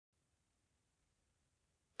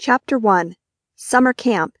Chapter 1. Summer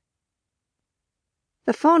Camp.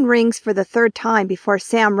 The phone rings for the third time before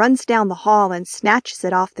Sam runs down the hall and snatches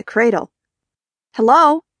it off the cradle.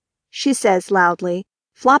 "Hello?" she says loudly,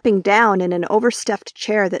 flopping down in an overstuffed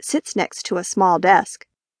chair that sits next to a small desk.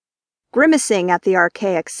 Grimacing at the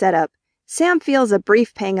archaic setup, Sam feels a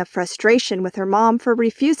brief pang of frustration with her mom for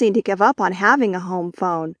refusing to give up on having a home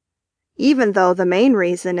phone. Even though the main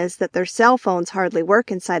reason is that their cell phones hardly work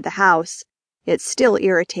inside the house, it's still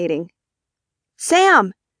irritating.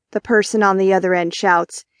 "Sam!" the person on the other end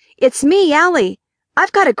shouts. "It's me, Allie.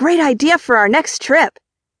 I've got a great idea for our next trip."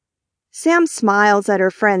 Sam smiles at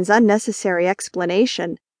her friend's unnecessary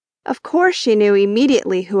explanation. Of course she knew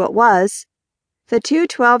immediately who it was. The two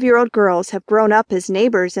 12-year-old girls have grown up as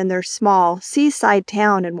neighbors in their small, seaside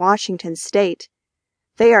town in Washington state.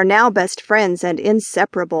 They are now best friends and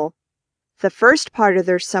inseparable. The first part of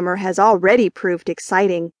their summer has already proved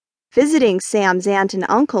exciting, visiting Sam's aunt and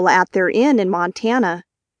uncle at their inn in Montana.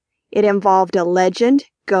 It involved a legend,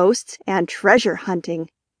 ghosts, and treasure hunting.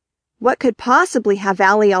 What could possibly have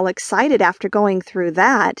Allie all excited after going through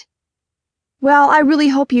that? "Well, I really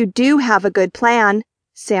hope you do have a good plan,"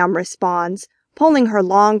 Sam responds, pulling her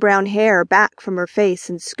long brown hair back from her face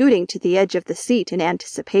and scooting to the edge of the seat in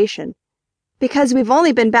anticipation. "Because we've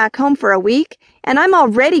only been back home for a week, and I'm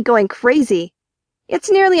already going crazy. It's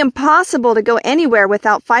nearly impossible to go anywhere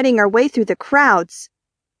without fighting our way through the crowds."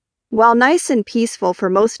 While nice and peaceful for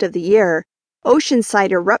most of the year,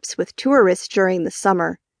 Oceanside erupts with tourists during the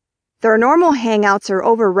summer. Their normal hangouts are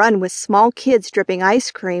overrun with small kids dripping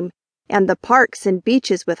ice cream, and the parks and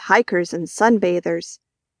beaches with hikers and sunbathers.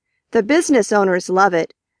 The business owners love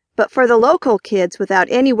it, but for the local kids without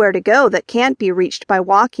anywhere to go that can't be reached by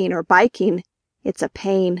walking or biking, it's a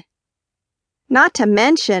pain. "Not to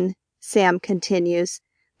mention," Sam continues,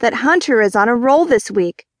 "that Hunter is on a roll this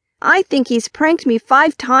week. I think he's pranked me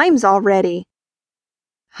 5 times already."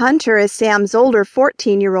 Hunter is Sam's older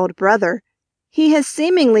 14-year-old brother. He has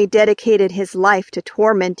seemingly dedicated his life to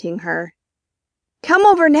tormenting her. "Come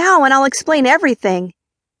over now and I'll explain everything,"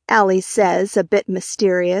 Allie says, a bit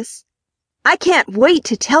mysterious. "I can't wait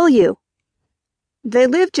to tell you." They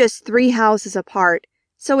live just 3 houses apart,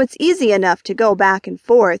 so it's easy enough to go back and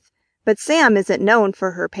forth, but Sam isn't known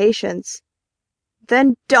for her patience.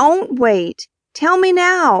 "Then don't wait. Tell me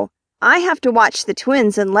now. I have to watch the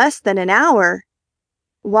twins in less than an hour."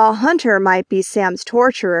 While Hunter might be Sam's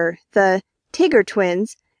torturer, the Tigger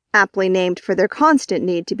twins, aptly named for their constant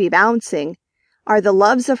need to be bouncing, are the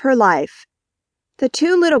loves of her life. The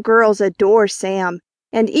 2 little girls adore Sam,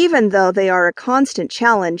 and even though they are a constant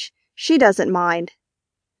challenge, she doesn't mind.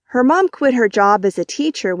 Her mom quit her job as a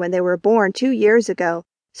teacher when they were born 2 years ago,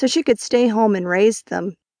 so she could stay home and raise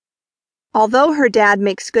them. Although her dad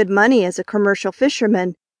makes good money as a commercial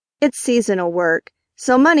fisherman, it's seasonal work,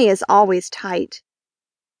 so money is always tight.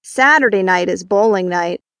 Saturday night is bowling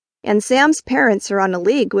night, and Sam's parents are on a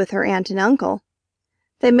league with her aunt and uncle.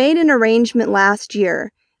 They made an arrangement last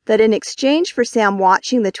year that in exchange for Sam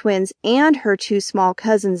watching the twins and her 2 small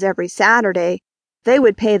cousins every Saturday, they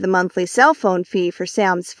would pay the monthly cell phone fee for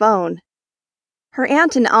Sam's phone. Her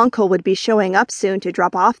aunt and uncle would be showing up soon to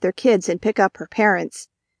drop off their kids and pick up her parents.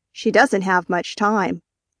 She doesn't have much time.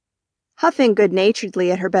 Huffing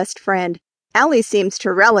good-naturedly at her best friend, Allie seems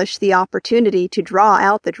to relish the opportunity to draw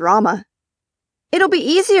out the drama. "It'll be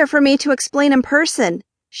easier for me to explain in person,"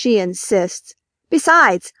 she insists.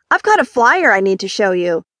 "Besides, I've got a flyer I need to show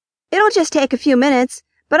you. It'll just take a few minutes,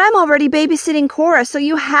 but I'm already babysitting Cora, so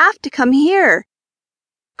you have to come here."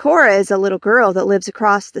 Cora is a little girl that lives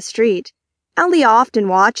across the street. Allie often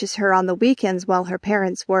watches her on the weekends while her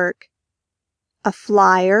parents work. A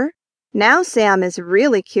flyer? Now Sam is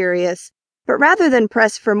really curious, but rather than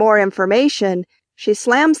press for more information, she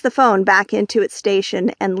slams the phone back into its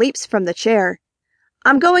station and leaps from the chair.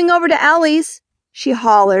 "I'm going over to Allie's," she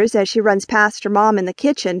hollers as she runs past her mom in the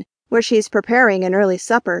kitchen, where she's preparing an early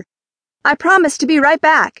supper. "I promise to be right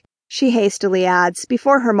back," she hastily adds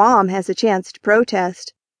before her mom has a chance to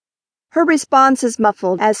protest. Her response is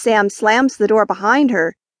muffled as Sam slams the door behind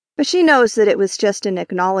her, but she knows that it was just an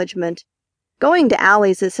acknowledgement. Going to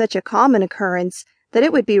Allie's is such a common occurrence that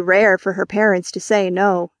it would be rare for her parents to say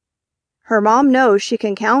no. Her mom knows she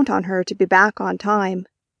can count on her to be back on time.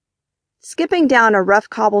 Skipping down a rough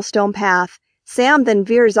cobblestone path, Sam then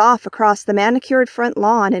veers off across the manicured front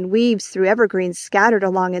lawn and weaves through evergreens scattered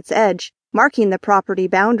along its edge, marking the property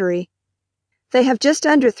boundary. They have just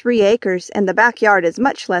under 3 acres, and the backyard is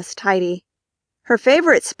much less tidy. Her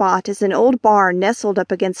favorite spot is an old barn nestled up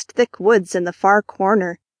against thick woods in the far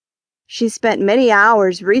corner. She spent many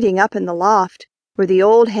hours reading up in the loft, where the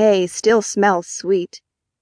old hay still smells sweet.